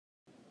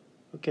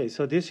Okay,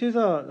 so this is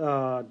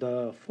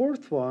the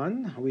fourth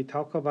one. We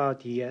talk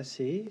about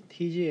ESC,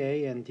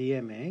 TGA, and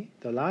DMA.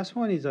 The last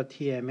one is a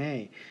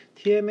TMA.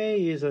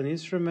 TMA is an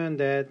instrument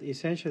that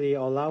essentially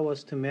allows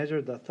us to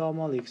measure the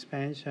thermal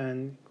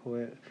expansion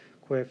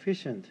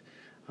coefficient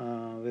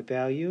with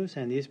values,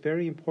 and it's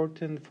very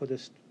important for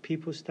the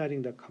people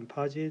studying the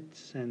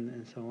composites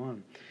and so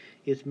on.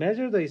 It's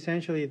measured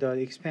essentially the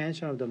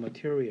expansion of the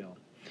material.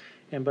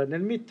 But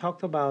let me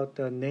talk about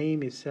the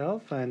name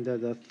itself, and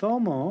the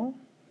thermal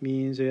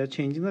means you are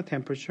changing the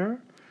temperature.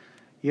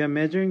 You are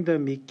measuring the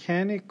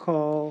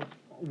mechanical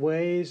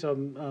ways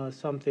of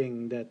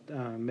something that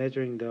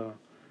measuring the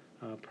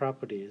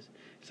properties.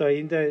 So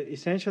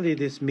essentially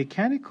this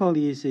mechanical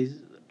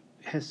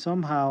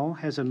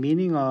has a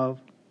meaning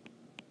of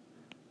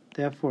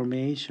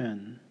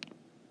deformation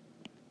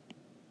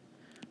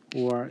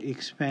or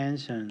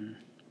expansion.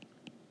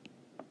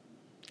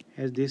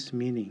 Has this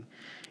meaning.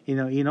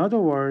 In other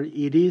words,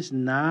 it is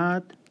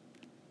not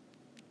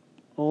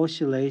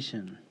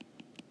oscillation.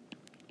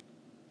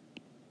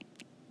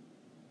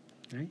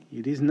 Right?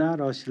 It is not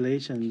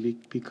oscillation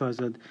because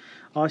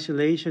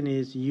oscillation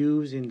is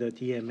used in the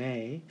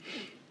DMA,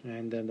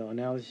 and then the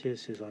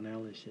analysis is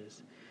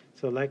analysis.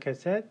 So like I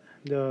said,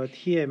 the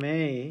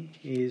TMA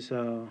is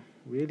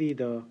really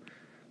the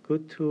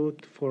good tool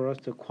for us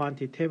to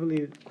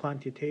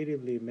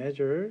quantitatively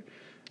measure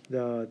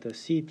the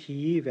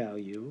CTE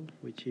value,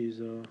 which is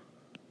a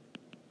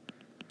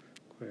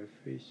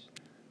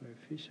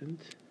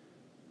coefficient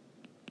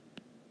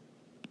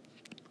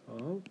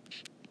of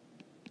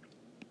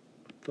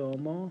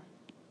thermal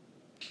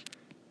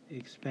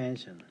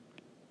expansion.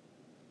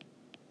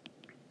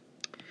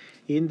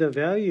 In the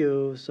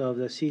values of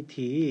the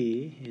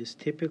CTE is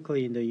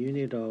typically in the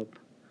unit of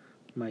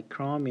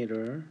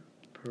micrometer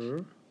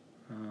per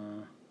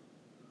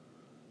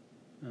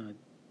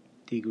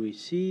degree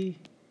C,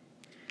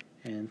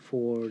 and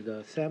for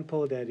the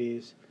sample that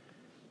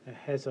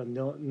has a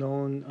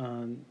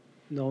known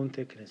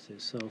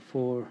thicknesses. So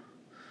for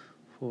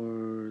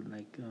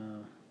like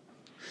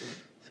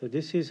so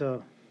this is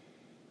the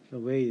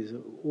way is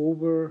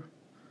over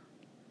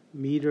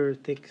meter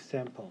thick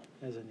sample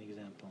as an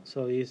example.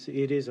 So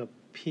it is a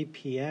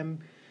ppm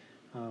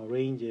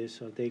ranges.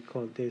 So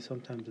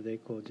sometimes they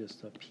call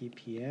just a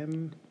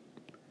ppm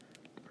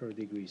per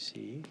degree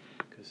C,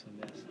 because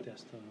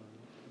that's the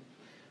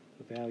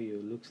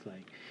value looks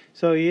like.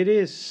 So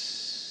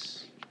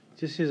this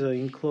is an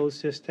enclosed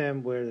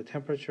system where the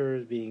temperature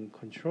is being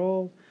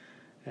controlled.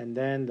 And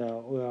then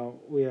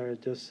we are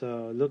just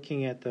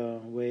looking at the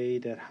way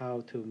that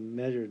how to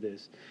measure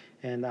this.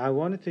 And I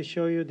wanted to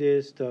show you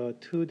the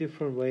two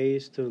different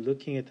ways to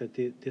looking at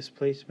the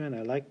displacement.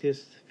 I like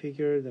this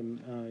figure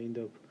in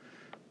the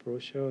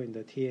brochure, in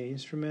the TA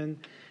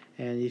instrument.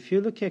 And if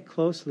you look at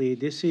closely,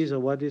 this is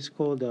what is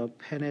called a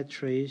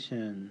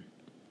penetration.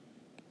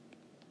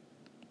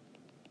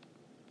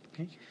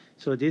 Okay,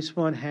 so this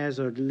one has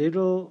a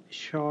little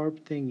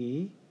sharp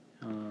thingy.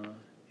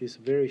 It's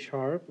very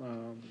sharp.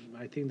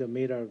 I think they're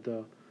made out of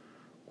the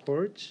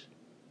quartz,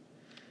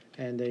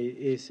 and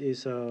is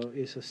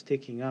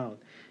sticking out.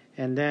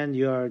 And then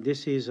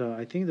this is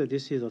I think that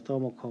this is a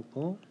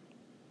thermocouple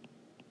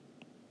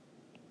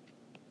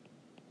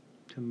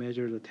to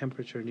measure the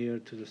temperature near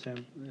to the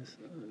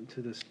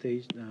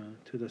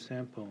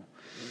sample.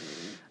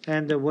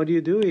 And what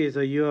you do is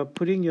you are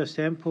putting your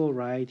sample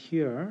right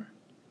here,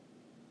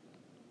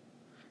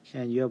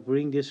 and you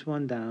bring this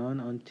one down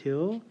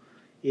until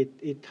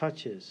it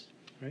touches,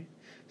 right?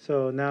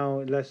 So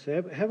now let's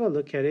have a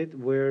look at it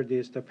where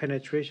the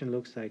penetration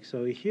looks like.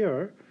 So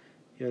here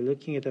you're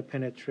looking at the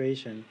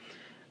penetration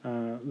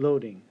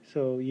loading.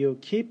 So you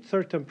keep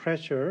certain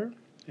pressure,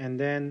 and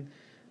then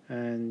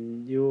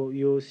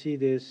you'll see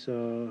this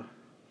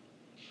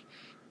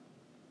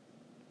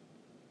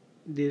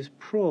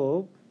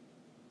probe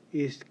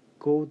is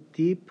go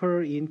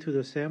deeper into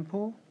the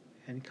sample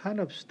and kind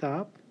of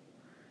stop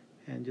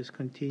and just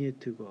continue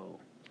to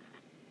go.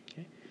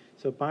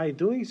 So by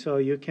doing so,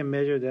 you can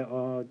measure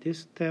that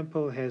this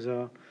sample has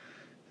the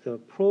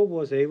probe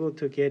was able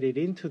to get it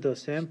into the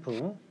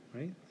sample,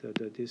 right? So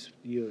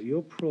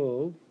your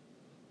probe,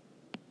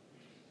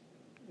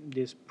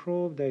 this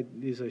probe that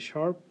is a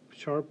sharp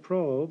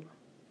probe.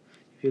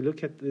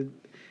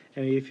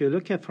 If you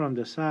look at from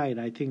the side,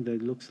 I think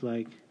that looks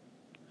like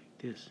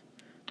this.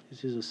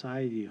 This is a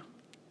side view.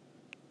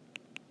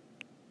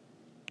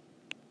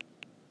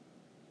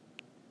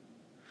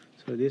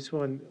 So this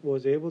one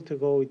was able to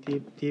go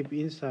deep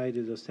inside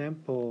the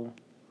sample.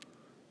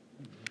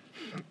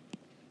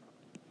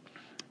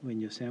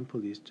 When your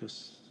sample is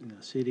just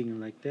sitting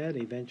like that,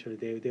 eventually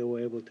they were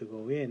able to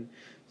go in.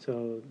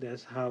 So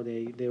that's how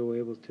they were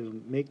able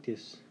to make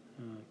these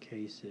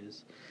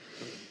cases.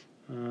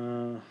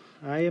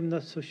 I am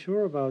not so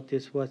sure about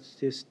this. What's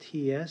this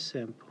TS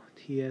sample?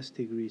 TS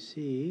degree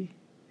C.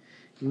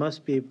 It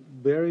must be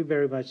very,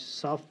 very much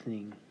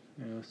softening.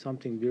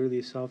 Something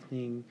really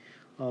softening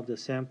of the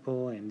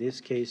sample, and this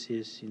case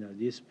is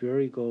this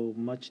very go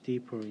much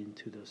deeper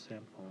into the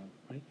sample,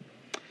 right?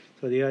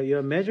 So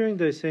you're measuring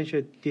the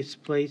essential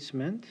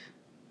displacement,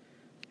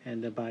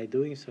 and by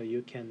doing so,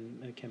 you can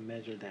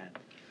measure that.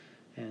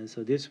 And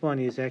so this one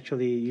is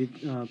actually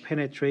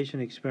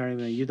penetration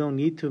experiment. You don't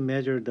need to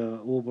measure the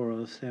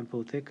overall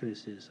sample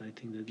thicknesses. I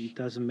think that it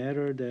doesn't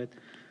matter that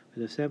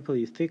the sample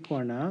is thick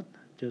or not.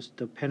 Just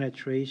the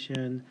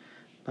penetration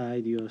by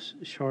your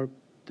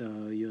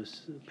your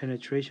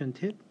penetration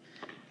tip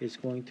is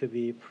going to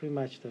be pretty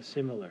much the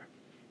similar.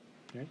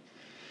 Okay?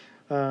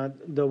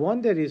 The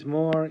one that is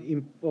more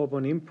of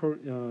an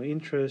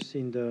interest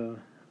in the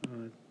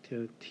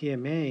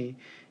TMA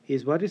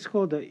is what is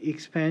called the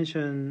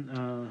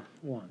expansion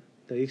one.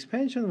 The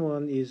expansion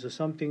one is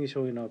something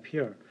showing up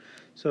here.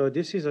 So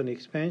this is an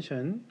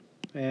expansion,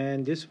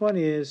 and this one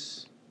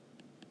is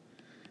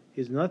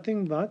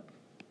nothing but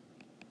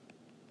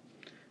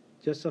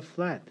just a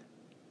flat,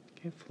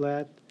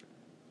 flat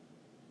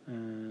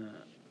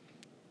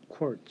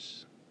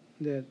quartz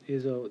that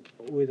is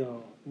with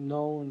a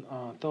known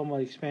thermal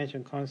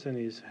expansion constant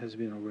has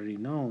been already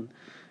known.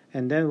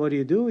 And then what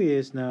you do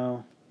is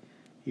now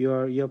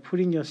you're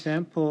putting your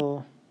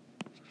sample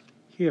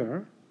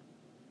here.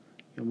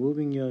 You're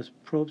moving your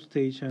probe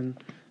station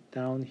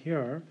down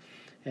here,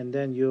 and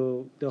then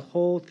the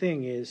whole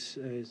thing is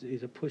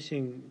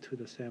pushing to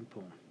the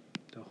sample.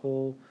 The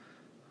whole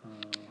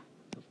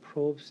the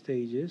probe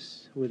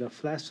stages with the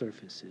flat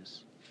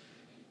surfaces.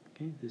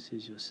 Okay, this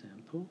is your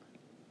sample.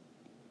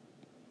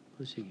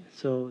 Pushing it.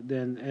 So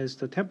then, as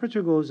the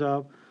temperature goes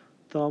up,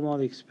 thermal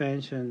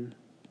expansion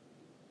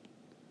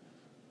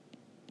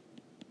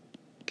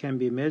can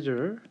be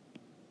measured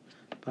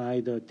by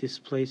the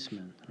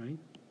displacement, right?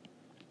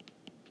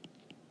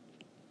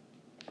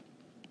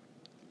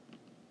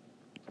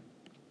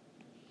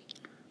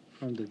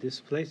 From the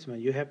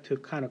displacement, you have to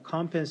kind of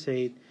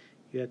compensate.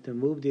 You have to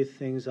move these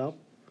things up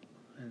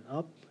and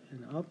up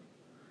and up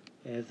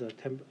as the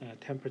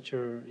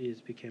temperature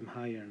became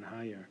higher and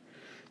higher.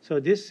 So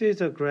this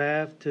is a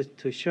graph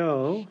to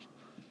show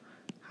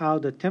how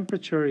the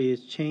temperature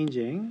is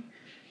changing,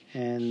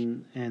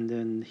 and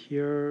then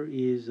here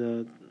is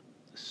a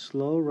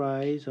slow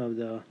rise of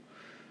the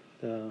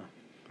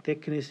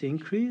thickness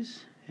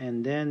increase,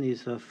 and then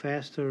is a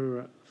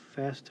faster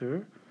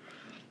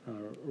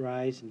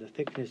rise in the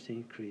thickness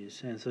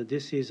increase. And so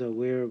this is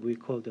where we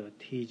call the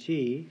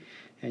TG,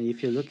 and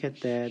if you look at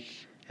that,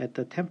 at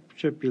the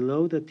temperature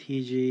below the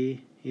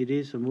TG, it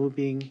is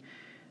moving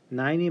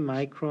 90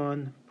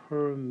 micron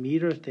per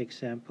meter thick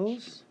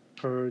samples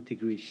per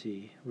degree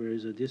C,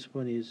 whereas this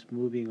one is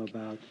moving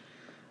about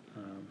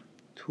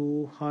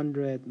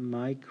 200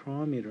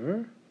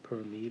 micrometer per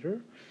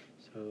meter,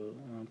 so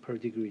per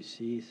degree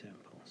C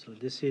sample. So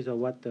this is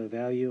what the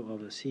value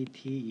of the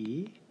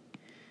CTE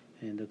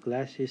and the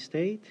glassy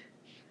state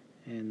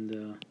and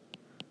the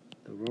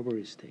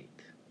rubbery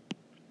state.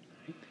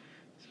 Right?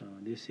 So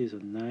this is a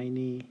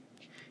 90.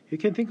 You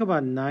can think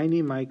about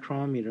 90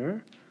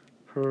 micrometer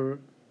per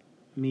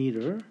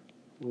meter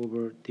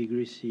over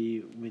degree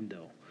C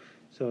window.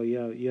 So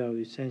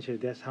essentially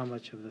that's how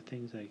much of the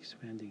things are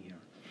expanding here.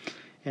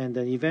 And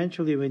then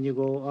eventually when you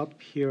go up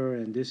here,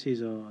 and this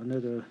is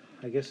another,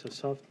 I guess, a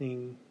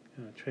softening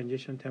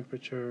transition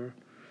temperature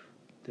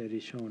that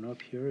is shown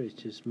up here. It's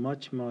just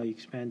much more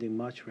expanding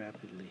much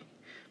rapidly.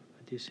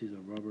 But this is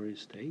a rubbery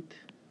state,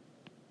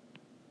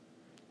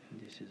 and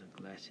this is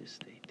a glassy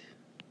state.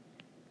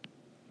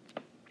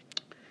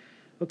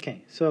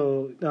 Okay,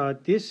 so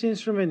this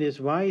instrument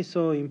is why it's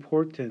so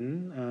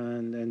important,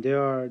 and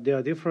there are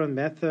different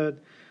methods.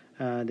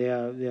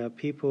 There are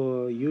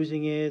people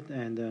using it,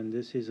 and then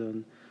this is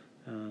on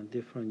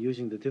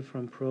using the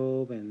different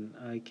probe, and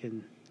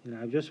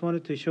I just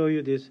wanted to show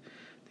you these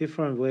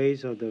different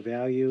ways of the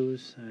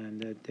values,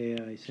 and that they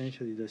are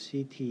essentially the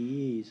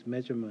CTE is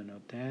measurement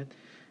of that,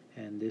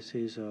 and this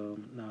is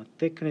now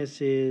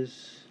thickness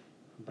is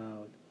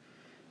about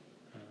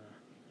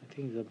I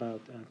think it's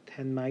about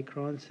 10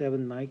 micron,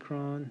 7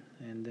 micron,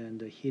 and then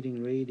the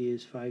heating rate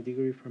is 5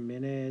 degrees per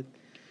minute,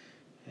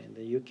 and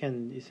then you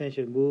can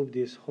essentially move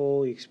this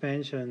whole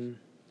expansion,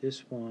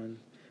 this one,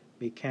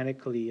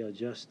 mechanically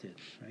adjusted,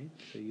 right?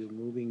 So you're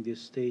moving these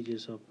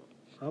stages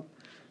up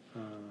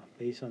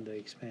based on the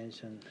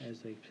expansion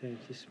as the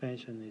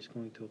expansion is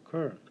going to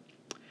occur.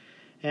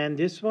 And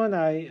this one,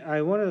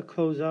 I want to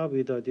close out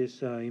with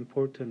this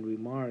important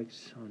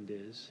remarks on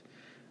this.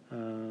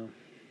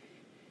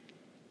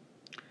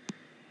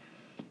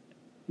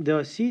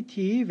 The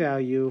CTE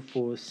value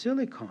for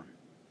silicon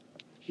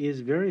is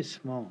very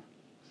small.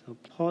 So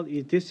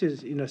this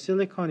is,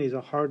 silicon is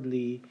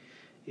hardly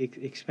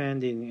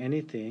expanding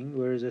anything,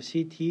 whereas the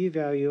CTE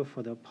value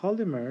for the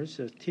polymers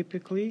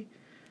typically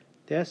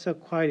that's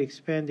quite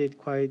expanded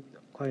quite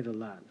a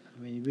lot.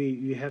 I mean,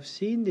 we have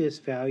seen these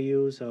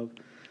values of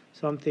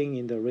something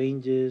in the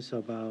ranges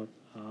about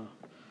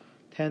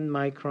 10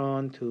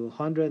 micron to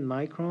 100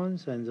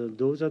 microns, and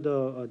those are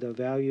the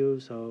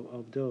values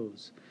of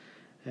those.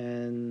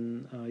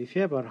 And if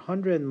you have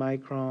 100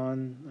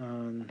 micron,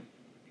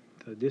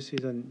 this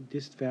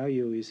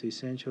value is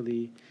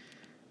essentially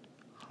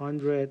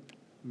 100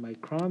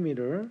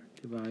 micrometer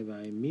divided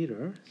by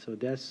meter. So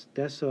that's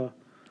a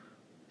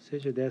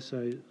essentially that's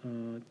a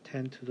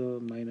 10 to the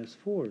minus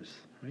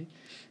fourth, right?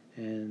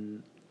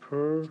 And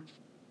per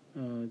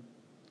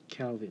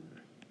Kelvin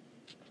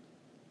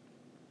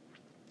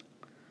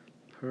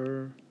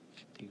per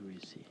degree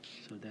C.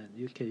 So that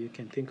you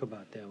can think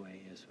about that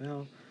way as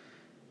well.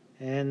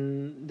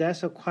 And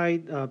that's a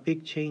quite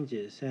big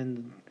changes.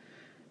 And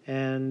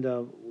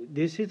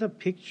this is a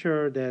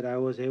picture that I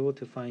was able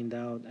to find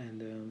out,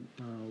 and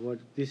what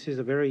this is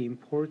a very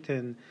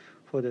important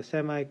for the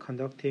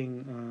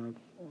semiconducting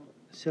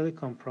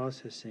silicon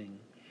processing.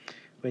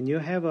 When you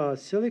have a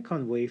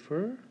silicon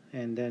wafer,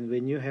 and then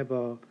when you have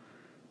a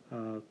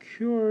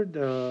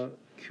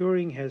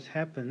curing has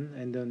happened,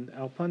 and then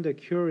upon the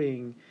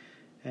curing,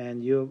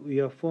 and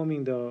you are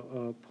forming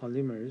the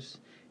polymers,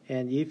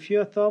 and if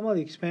your thermal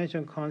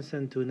expansion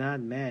constant do not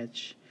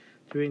match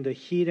during the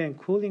heat and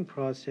cooling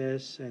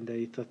process, and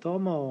the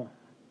thermal,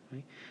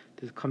 right?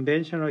 The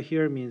conventional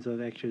here means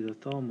of actually the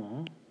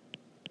thermal.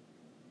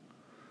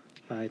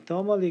 By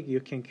thermally, you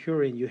can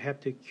cure it. You have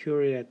to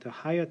cure it at a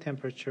higher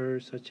temperature,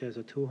 such as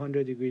a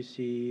 200 degrees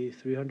C,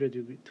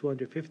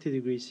 250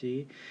 degrees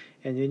C,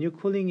 and when you're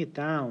cooling it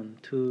down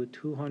to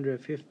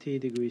 250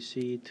 degrees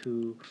C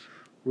to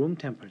room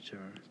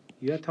temperature,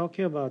 you are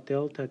talking about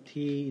delta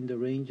T in the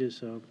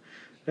ranges of,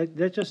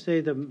 let's just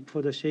say,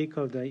 for the sake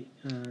of the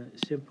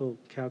simple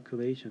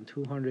calculation,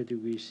 200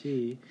 degrees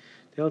C,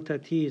 delta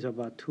T is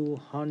about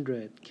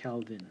 200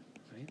 Kelvin,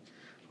 right?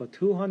 For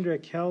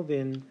 200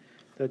 Kelvin,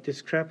 the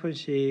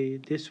discrepancy,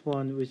 this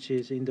one, which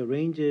is in the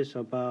ranges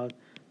about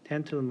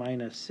 10 to the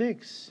minus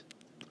 6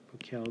 per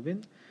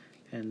Kelvin,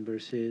 and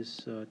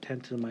versus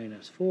 10 to the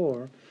minus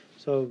 4.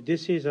 So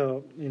this is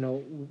a,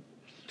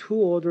 2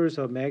 orders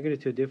of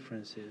magnitude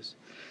differences.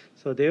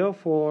 So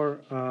therefore,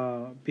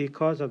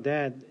 because of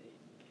that,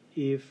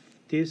 if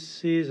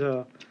this is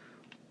a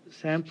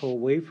sample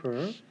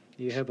wafer,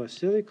 you have a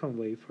silicon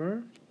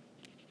wafer,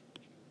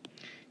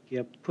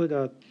 you put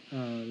a,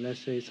 let's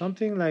say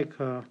something like,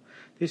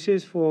 this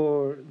is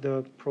for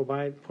the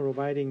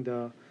providing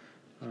the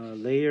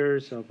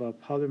layers of a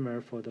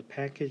polymer for the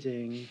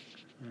packaging.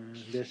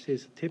 This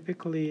is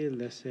typically,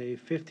 let's say,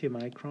 50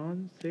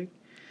 micron thick,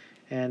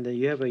 and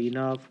you have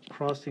enough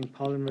crossing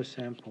polymer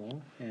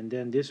sample, and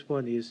then this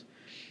one is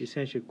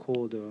essentially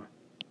called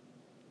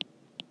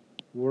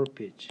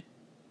warpage.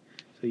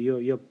 So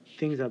your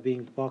things are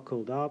being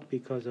buckled up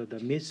because of the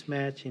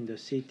mismatch in the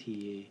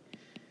CTA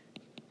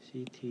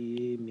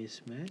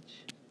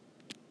mismatch.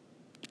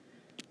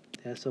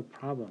 That's a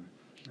problem,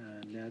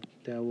 and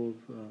that will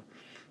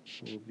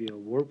be a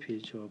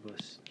warpage of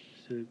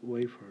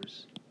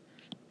wafers.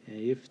 And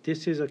if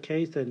this is a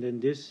case, then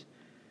this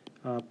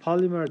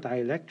polymer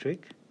dielectric,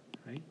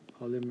 right?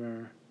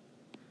 Polymer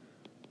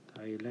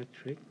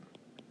dielectric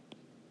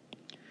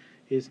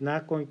is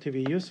not going to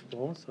be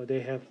useful. So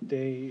they have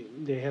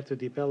to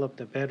develop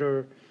the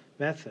better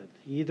method,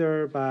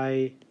 either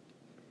by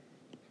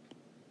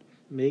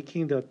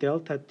making the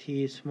delta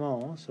T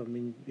small, so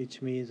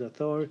which means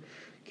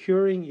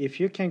curing. If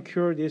you can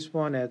cure this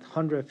one at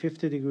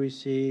 150 degrees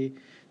C,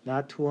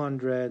 not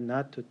 200,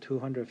 not to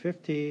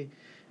 250,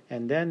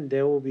 and then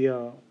there will be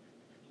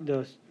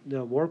the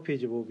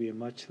warpage will be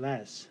much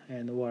less.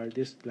 And or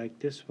this, like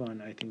this one,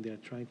 I think they're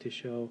trying to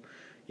show,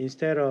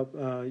 instead of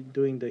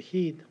doing the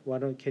heat,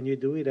 can you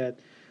do it at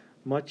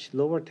much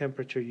lower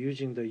temperature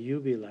using the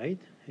UV light?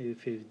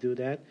 If you do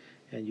that,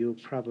 and you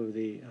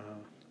probably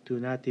do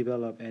not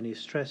develop any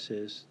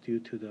stresses due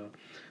to the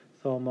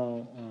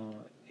thermal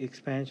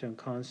expansion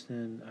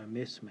constant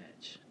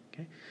mismatch.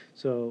 Okay,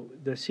 so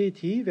the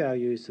CTE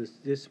value is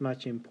this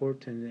much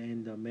important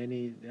in the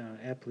many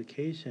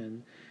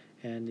application,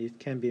 and it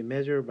can be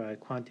measured by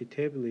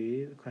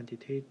quantitatively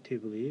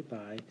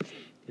by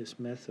this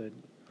method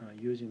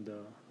using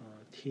the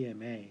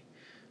TMA,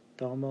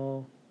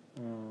 thermal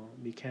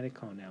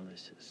mechanical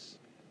analysis.